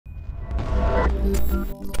Hey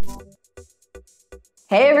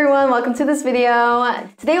everyone, welcome to this video.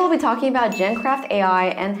 Today we'll be talking about Gencraft AI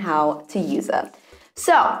and how to use it.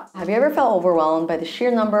 So, have you ever felt overwhelmed by the sheer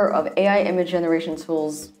number of AI image generation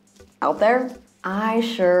tools out there? I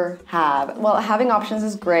sure have. Well, having options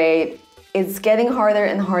is great. It's getting harder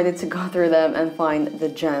and harder to go through them and find the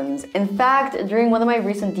gems. In fact, during one of my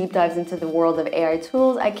recent deep dives into the world of AI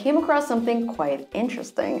tools, I came across something quite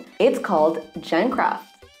interesting. It's called Gencraft.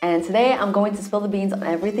 And today I'm going to spill the beans on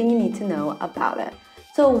everything you need to know about it.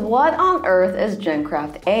 So what on earth is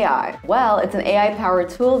Gencraft AI? Well, it's an AI-powered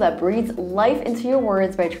tool that breathes life into your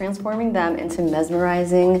words by transforming them into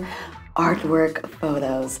mesmerizing artwork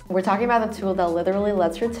photos. We're talking about a tool that literally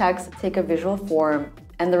lets your text take a visual form,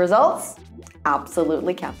 and the results?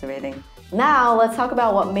 Absolutely captivating. Now, let's talk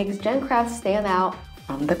about what makes Gencraft stand out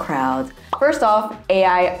from the crowd. First off,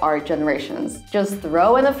 AI art generations. Just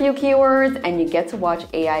throw in a few keywords and you get to watch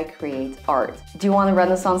AI create art. Do you want a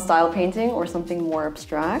Renaissance style painting or something more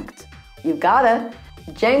abstract? You've got it.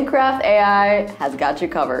 Gencraft AI has got you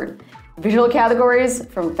covered. Visual categories,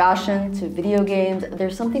 from fashion to video games,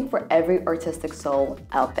 there's something for every artistic soul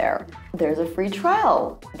out there. There's a free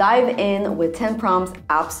trial. Dive in with 10 prompts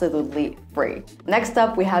absolutely free. Next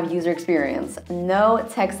up, we have user experience. No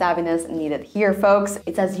tech savviness needed here, folks.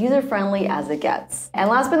 It's as user-friendly as it gets. And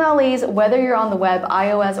last but not least, whether you're on the web,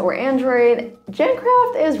 iOS or Android,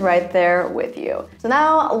 Gencraft is right there with you. So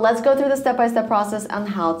now let's go through the step-by-step process on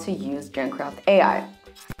how to use Gencraft AI.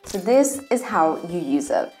 So this is how you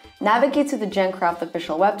use it. Navigate to the Gencraft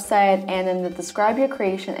official website, and in the describe your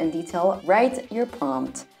creation in detail, write your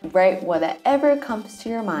prompt. Write whatever comes to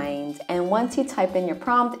your mind, and once you type in your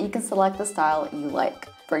prompt, you can select the style you like.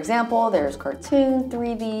 For example, there's cartoon,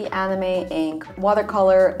 3D, anime, ink,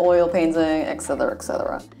 watercolor, oil painting, etc.,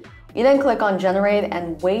 etc. You then click on generate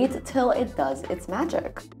and wait till it does its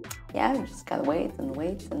magic. Yeah, you just gotta wait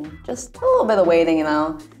and just a little bit of waiting, you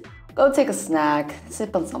know. Go take a snack,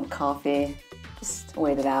 sip on some coffee. Just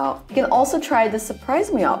wait it out. You can also try the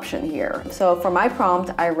surprise me option here. So for my prompt,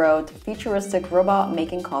 I wrote futuristic robot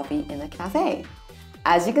making coffee in a cafe.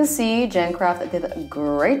 As you can see, Gencraft did a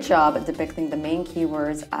great job at depicting the main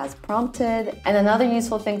keywords as prompted. And another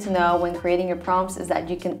useful thing to know when creating your prompts is that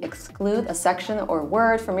you can exclude a section or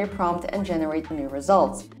word from your prompt and generate new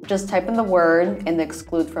results. Just type in the word in the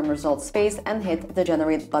exclude from results space and hit the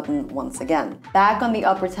generate button once again. Back on the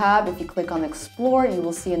upper tab, if you click on explore, you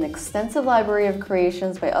will see an extensive library of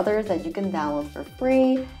creations by others that you can download for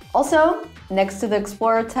free. Also, next to the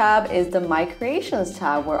Explorer tab is the My Creations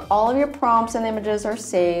tab, where all of your prompts and images are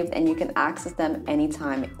saved and you can access them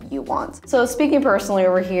anytime you want. So speaking personally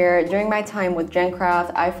over here, during my time with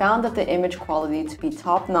Gencraft, I found that the image quality to be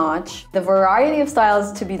top-notch, the variety of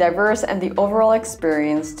styles to be diverse, and the overall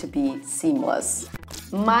experience to be seamless.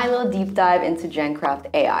 My little deep dive into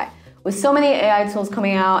Gencraft AI. With so many AI tools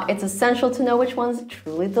coming out, it's essential to know which ones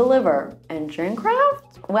truly deliver. And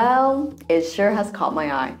Gencraft? Well, it sure has caught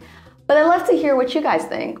my eye. But I'd love to hear what you guys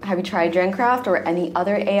think. Have you tried Gencraft or any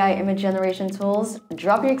other AI image generation tools?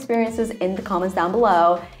 Drop your experiences in the comments down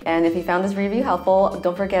below. And if you found this review helpful,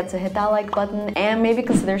 don't forget to hit that like button and maybe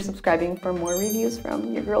consider subscribing for more reviews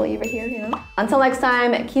from your girl Eva here, you know? Until next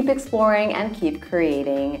time, keep exploring and keep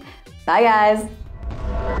creating. Bye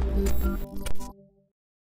guys!